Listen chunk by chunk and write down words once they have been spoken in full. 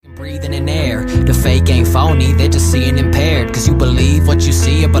breathing in air. The fake ain't phony, they're just seeing impaired. Cause you believe what you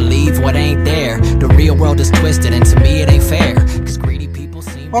see or believe what ain't there. The real world is twisted and to me it ain't fair. Cause greedy people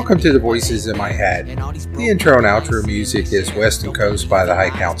seem... Welcome to the Voices in My Head. The intro and outro music is Western Coast by the High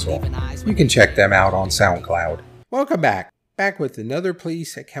Council. You can check them out on SoundCloud. Welcome back. Back with another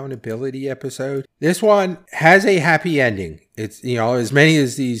police accountability episode. This one has a happy ending. It's, as many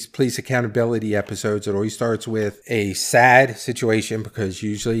as these police accountability episodes, it always starts with a sad situation because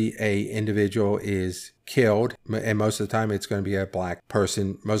usually a individual is killed, and most of the time it's going to be a black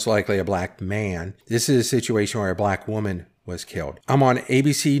person, most likely a black man. This is a situation where a black woman was killed. I'm on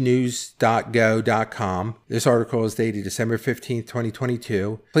abcnews.go.com. This article is dated December 15th,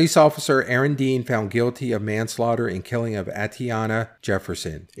 2022. Police officer Aaron Dean found guilty of manslaughter in killing of Atatiana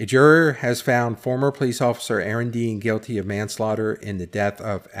Jefferson. A juror has found former police officer Aaron Dean guilty of manslaughter in the death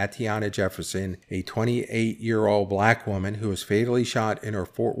of Atatiana Jefferson, a 28-year-old black woman who was fatally shot in her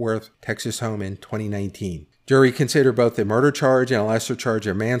Fort Worth, Texas home in 2019. Jury considered both the murder charge and a lesser charge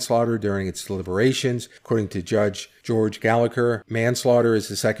of manslaughter during its deliberations. According to Judge George Gallagher, manslaughter is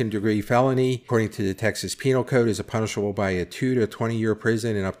a second-degree felony. According to the Texas Penal Code, is punishable by a 2 to 20-year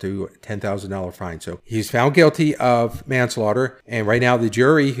prison and up to a $10,000 fine. So he's found guilty of manslaughter, and right now the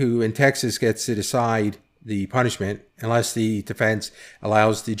jury, who in Texas gets to decide the punishment, unless the defense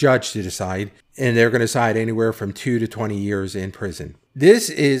allows the judge to decide, and they're going to decide anywhere from 2 to 20 years in prison. This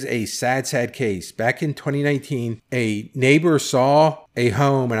is a sad, sad case. Back in 2019, a neighbor saw a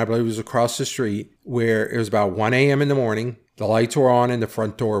home, and I believe it was across the street, where it was about 1 a.m. in the morning. The lights were on and the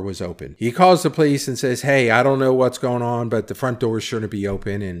front door was open. He calls the police and says, "Hey, I don't know what's going on, but the front door is sure to be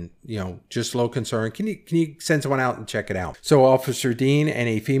open and, just a little concerned. Can you send someone out and check it out?" So Officer Dean and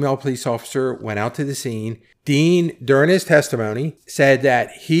a female police officer went out to the scene. Dean, during his testimony, said that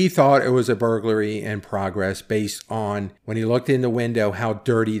he thought it was a burglary in progress based on when he looked in the window how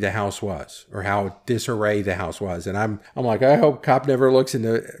dirty the house was or how disarray the house was. And I'm like, I hope a cop never looks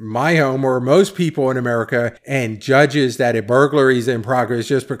into my home or most people in America and judges that a burglary is in progress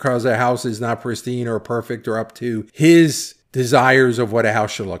just because the house is not pristine or perfect or up to his desires of what a house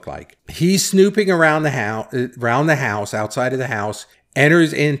should look like. He's snooping around the house, outside of the house,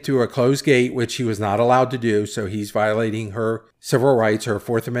 enters into a closed gate, which he was not allowed to do. So he's violating her civil rights, her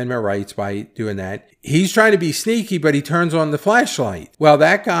Fourth Amendment rights by doing that. He's trying to be sneaky, but he turns on the flashlight. Well,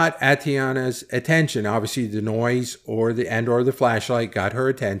 that got Atatiana's attention. Obviously, the noise or the flashlight got her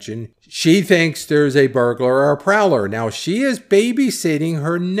attention. She thinks there's a burglar or a prowler. Now, she is babysitting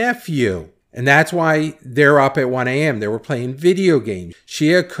her nephew. And that's why they're up at 1 a.m. They were playing video games.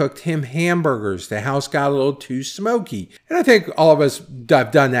 She had cooked him hamburgers. The house got a little too smoky. And I think all of us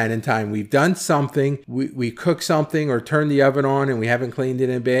have done that in time. We've done something. We cook something or turn the oven on and we haven't cleaned it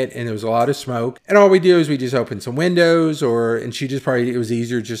in a bit and there was a lot of smoke. And all we do is we just open some windows and she just it was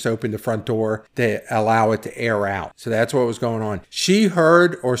easier just to open the front door to allow it to air out. So that's what was going on. She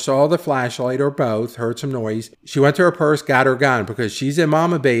heard or saw the flashlight or both, heard some noise. She went to her purse, got her gun because she's in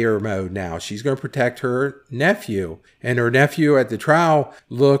mama bear mode now. She's going to protect her nephew. And her nephew at the trial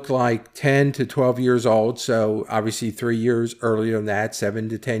looked like 10 to 12 years old. So obviously 3 years earlier than that, 7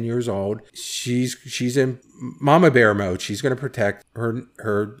 to 10 years old. She's in mama bear mode. She's going to protect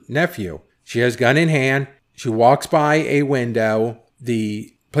her nephew. She has gun in hand. She walks by a window.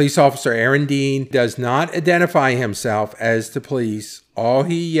 The police officer, Aaron Dean, does not identify himself as the police. All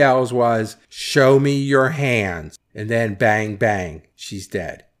he yells was, "Show me your hands." And then bang, bang, she's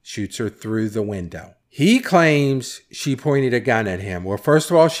dead. Shoots her through the window. He claims she pointed a gun at him. Well, first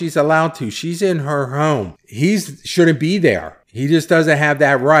of all, she's allowed to. She's in her home. He shouldn't be there. He just doesn't have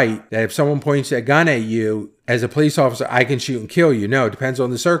that right that if someone points a gun at you, as a police officer, I can shoot and kill you. No, it depends on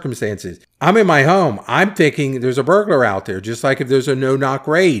the circumstances. I'm in my home. I'm thinking there's a burglar out there, just like if there's a no-knock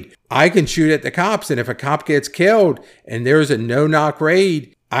raid. I can shoot at the cops, and if a cop gets killed and there's a no-knock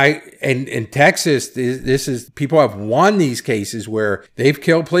raid, in Texas, this is, people have won these cases where they've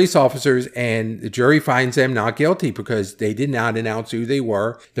killed police officers and the jury finds them not guilty because they did not announce who they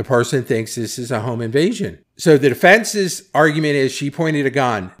were. The person thinks this is a home invasion. So the defense's argument is she pointed a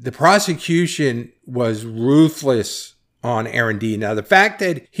gun. The prosecution was ruthless on Aaron Dean. Now, the fact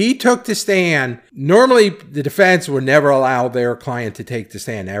that he took the stand, normally the defense would never allow their client to take the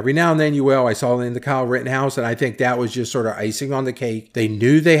stand. Every now and then you will. I saw it in the Kyle Rittenhouse, and I think that was just sort of icing on the cake. They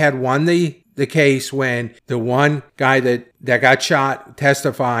knew they had won the case when the one guy that got shot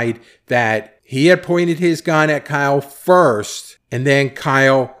testified that he had pointed his gun at Kyle first, and then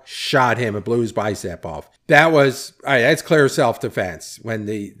Kyle shot him and blew his bicep off. That was, all right, that's clear self-defense when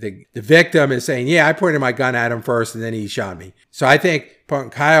the victim is saying, yeah, I pointed my gun at him first and then he shot me. So I think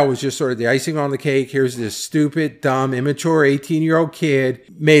Kyle was just sort of the icing on the cake. Here's this stupid, dumb, immature 18-year-old kid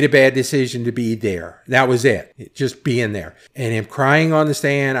made a bad decision to be there. That was it. Just being there. And him crying on the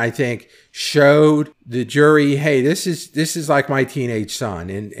stand, I think, showed the jury, hey, this is like my teenage son,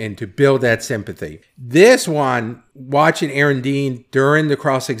 and to build that sympathy. This one, watching Aaron Dean during the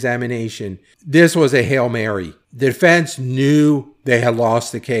cross-examination, this was a Hail Mary. The defense knew they had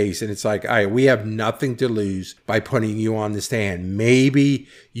lost the case, and it's like, all right, we have nothing to lose by putting you on the stand. Maybe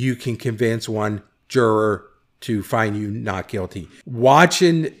you can convince one juror to find you not guilty.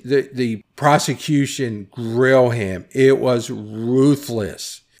 Watching the prosecution grill him, it was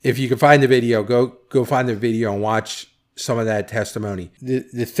ruthless. If you can find the video, go find the video and watch some of that testimony.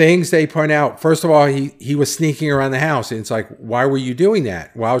 The things they point out, first of all, he was sneaking around the house, and it's like, why were you doing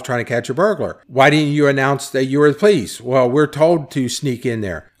that? Well, I was trying to catch a burglar. Why didn't you announce that you were the police? Well, we're told to sneak in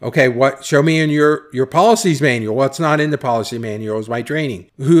there. Okay, what? Show me in your policies manual. What's not in the policy manual is my training.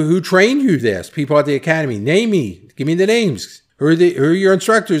 Who trained you this? People at the academy. Name me. Give me the names. Who are your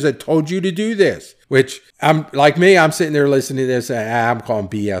instructors that told you to do this? Which, I'm I'm sitting there listening to this, and I'm calling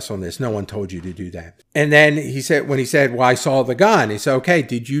BS on this. No one told you to do that. And then when he said, well, I saw the gun, he said, okay,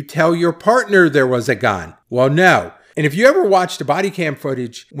 did you tell your partner there was a gun? Well, no. And if you ever watch the body cam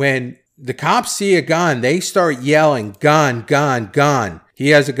footage, when the cops see a gun, they start yelling, gun, gun, gun. He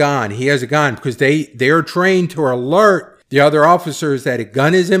has a gun. He has a gun, because they're trained to alert the other officers that a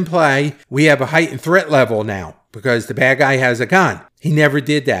gun is in play. We have a heightened threat level now because the bad guy has a gun. He never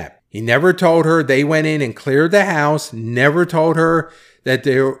did that. He never told her. They went in and cleared the house, never told her that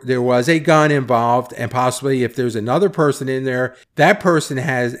there was a gun involved, and possibly if there's another person in there, that person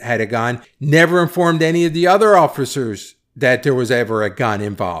had a gun. Never informed any of the other officers that there was ever a gun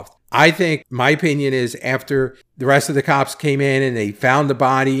involved. I think my opinion is after the rest of the cops came in and they found the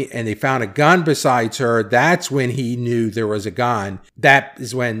body and they found a gun besides her, that's when he knew there was a gun. That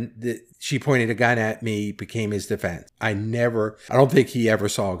is when she pointed a gun at me, became his defense. I don't think he ever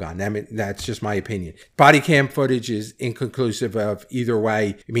saw a gun. I mean, that's just my opinion. Body cam footage is inconclusive of either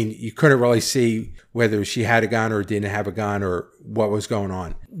way. I mean, you couldn't really see whether she had a gun or didn't have a gun or what was going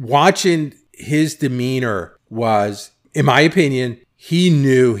on. Watching his demeanor was, in my opinion, he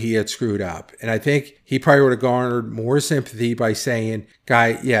knew he had screwed up. And I think he probably would have garnered more sympathy by saying,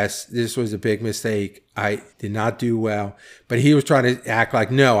 guy, yes, this was a big mistake. I did not do well. But he was trying to act like,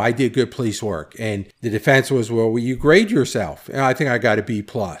 no, I did good police work. And the defense was, well, will you grade yourself? And I think I got a B+.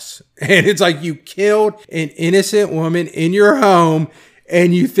 And it's like, you killed an innocent woman in your home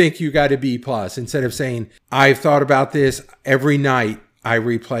and you think you got a B+. Instead of saying, I've thought about this every night. I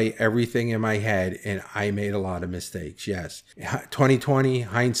replay everything in my head, and I made a lot of mistakes. Yes. 2020,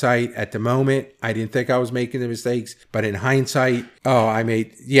 hindsight, at the moment, I didn't think I was making the mistakes, but in hindsight,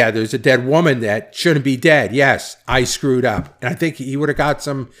 there's a dead woman that shouldn't be dead. Yes, I screwed up. And I think he would have got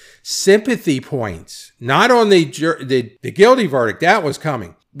some sympathy points, not on the guilty verdict. That was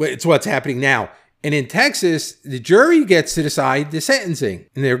coming. But it's what's happening now. And in Texas, the jury gets to decide the sentencing,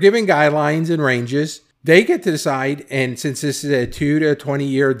 and they're giving guidelines and ranges. They get to decide, and since this is a 2 to 20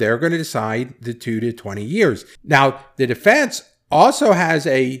 year, they're going to decide the 2 to 20 years. Now, the defense also has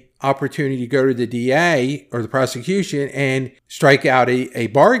a opportunity to go to the DA or the prosecution and strike out a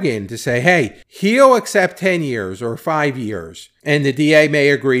bargain to say, hey, he'll accept 10 years or 5 years. And the DA may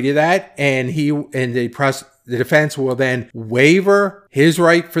agree to that, and the defense will then waiver his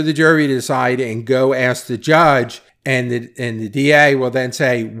right for the jury to decide and go ask the judge, and the DA will then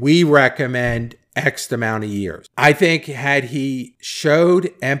say, we recommend X amount of years. I think had he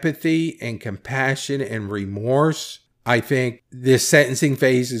showed empathy and compassion and remorse, I think this sentencing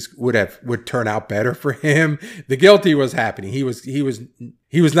phase would turn out better for him. The guilty was happening. He was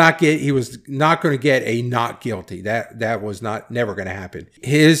not going to get a not guilty. That was never going to happen.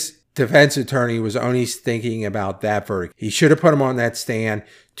 His defense attorney was only thinking about that verdict. He should have put him on that stand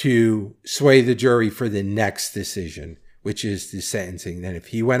to sway the jury for the next decision, which is the sentencing. Then if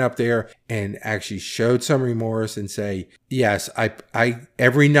he went up there and actually showed some remorse and say, yes, I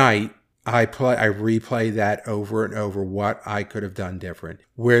every night I replay that over and over, what I could have done different.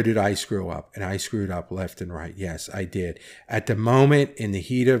 Where did I screw up? And I screwed up left and right. Yes, I did. At the moment, in the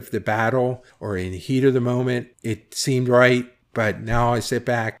heat of the battle or in the heat of the moment, it seemed right. But now I sit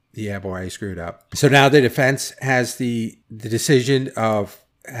back, yeah, boy, I screwed up. So now the defense has the decision of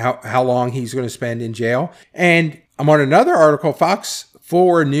how long he's going to spend in jail. And I'm on another article,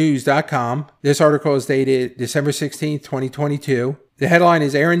 Fox4news.com. This article is dated December 16th, 2022. The headline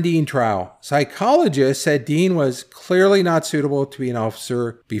is Aaron Dean Trial. Psychologists said Dean was clearly not suitable to be an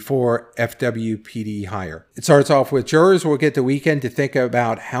officer before FWPD hire. It starts off with jurors will get the weekend to think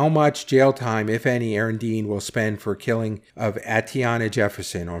about how much jail time, if any, Aaron Dean will spend for killing of Atatiana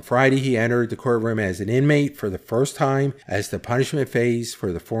Jefferson. On Friday, he entered the courtroom as an inmate for the first time as the punishment phase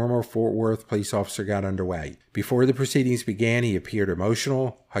for the former Fort Worth police officer got underway. Before the proceedings began, he appeared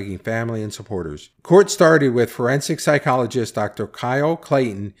emotional, hugging family and supporters. Court started with forensic psychologist Dr. Kyle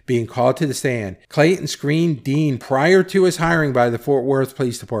Clayton being called to the stand. Clayton screened Dean prior to his hiring by the Fort Worth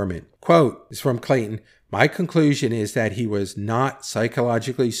Police Department. Quote, is from Clayton, "My conclusion is that he was not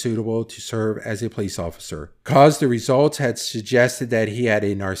psychologically suitable to serve as a police officer, because the results had suggested that he had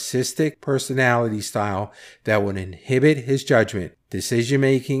a narcissistic personality style that would inhibit his judgment,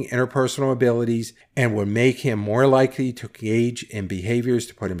 decision-making, interpersonal abilities, and would make him more likely to engage in behaviors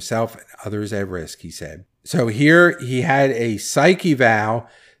to put himself and others at risk," he said. So here he had a psych eval.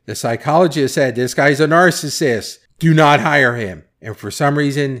 The psychologist said, this guy's a narcissist. Do not hire him. And for some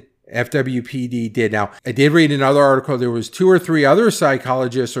reason, FWPD did. Now, I did read another article. There was 2 or 3 other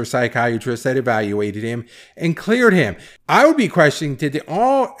psychologists or psychiatrists that evaluated him and cleared him. I would be questioning, did they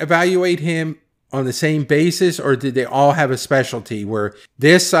all evaluate him on the same basis, or did they all have a specialty where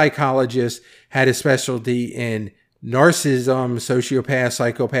this psychologist had a specialty in narcissism, sociopaths,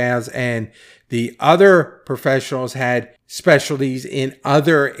 psychopaths, and the other professionals had specialties in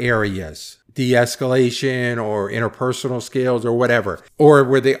other areas, de-escalation or interpersonal skills or whatever? Or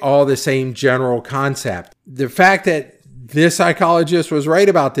were they all the same general concept? The fact that this psychologist was right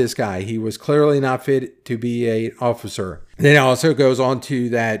about this guy, he was clearly not fit to be an officer. Then it also goes on to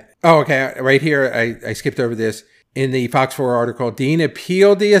that, right here, I skipped over this. In the Fox 4 article, Dean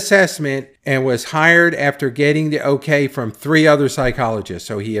appealed the assessment and was hired after getting the okay from 3 other psychologists.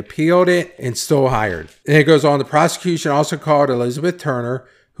 So he appealed it and still hired. Then it goes on, the prosecution also called Elizabeth Turner,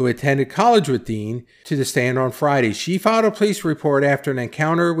 who attended college with Dean, to the stand on Friday. She filed a police report after an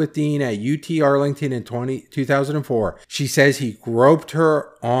encounter with Dean at UT Arlington in 2004. She says he groped her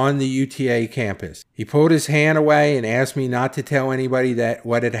on the UTA campus. He pulled his hand away and asked me not to tell anybody that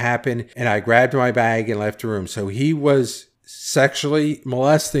what had happened, and I grabbed my bag and left the room. So he was sexually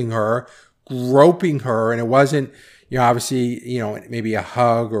molesting her, groping her, and it wasn't, obviously, maybe a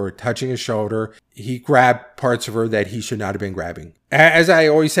hug or touching a shoulder. He grabbed parts of her that he should not have been grabbing. As I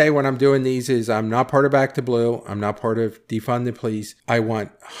always say when I'm doing these is I'm not part of Back to Blue. I'm not part of Defund the Police. I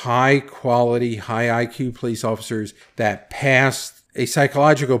want high quality, high IQ police officers that pass a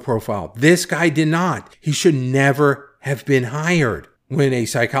psychological profile. This guy did not. He should never have been hired. When a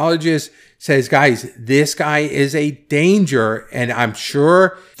psychologist says, guys, this guy is a danger, and I'm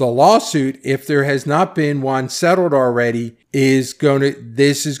sure the lawsuit, if there has not been one settled already, this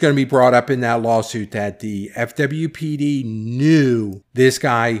is going to be brought up in that lawsuit that the FWPD knew this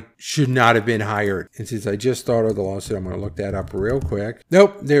guy should not have been hired. And since I just thought of the lawsuit, I'm going to look that up real quick.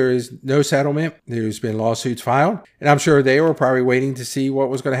 Nope, there is no settlement. There's been lawsuits filed, and I'm sure they were probably waiting to see what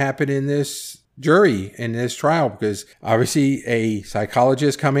was going to happen in this jury in this trial, because obviously a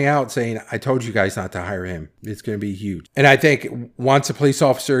psychologist coming out saying, I told you guys not to hire him. It's going to be huge. And I think once a police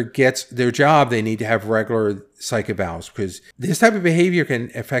officer gets their job, they need to have regular psych evals, because this type of behavior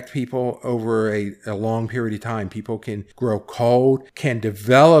can affect people over a long period of time. People can grow cold, can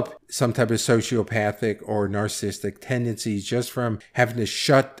develop some type of sociopathic or narcissistic tendencies just from having to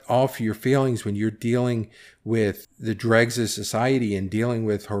shut off your feelings when you're dealing with the dregs of society and dealing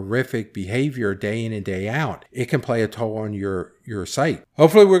with horrific behavior day in and day out. It can play a toll on your psyche.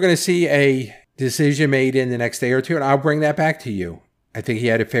 Hopefully we're going to see a decision made in the next day or two, and I'll bring that back to you. I think he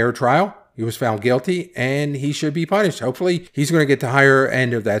had a fair trial. He was found guilty, and he should be punished. Hopefully, he's going to get the higher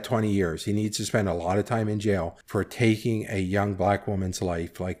end of that 20 years. He needs to spend a lot of time in jail for taking a young black woman's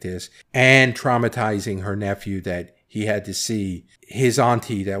life like this and traumatizing her nephew that he had to see his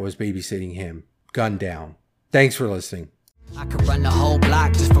auntie that was babysitting him gunned down. Thanks for listening. I could run the whole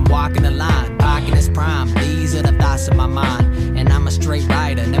block just from walking the line. Back in his prime, these are the thoughts of my mind. And I'm a straight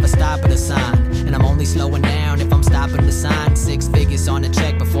rider, never stop at a sign. And I'm only slowing down if I'm stopping the sign. 6 figures on the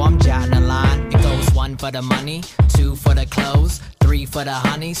check before I'm jotting a line. It goes 1 for the money, 2 for the clothes, 3 for the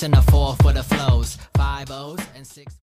honeys, and a 4 for the flows. 5 O's and 6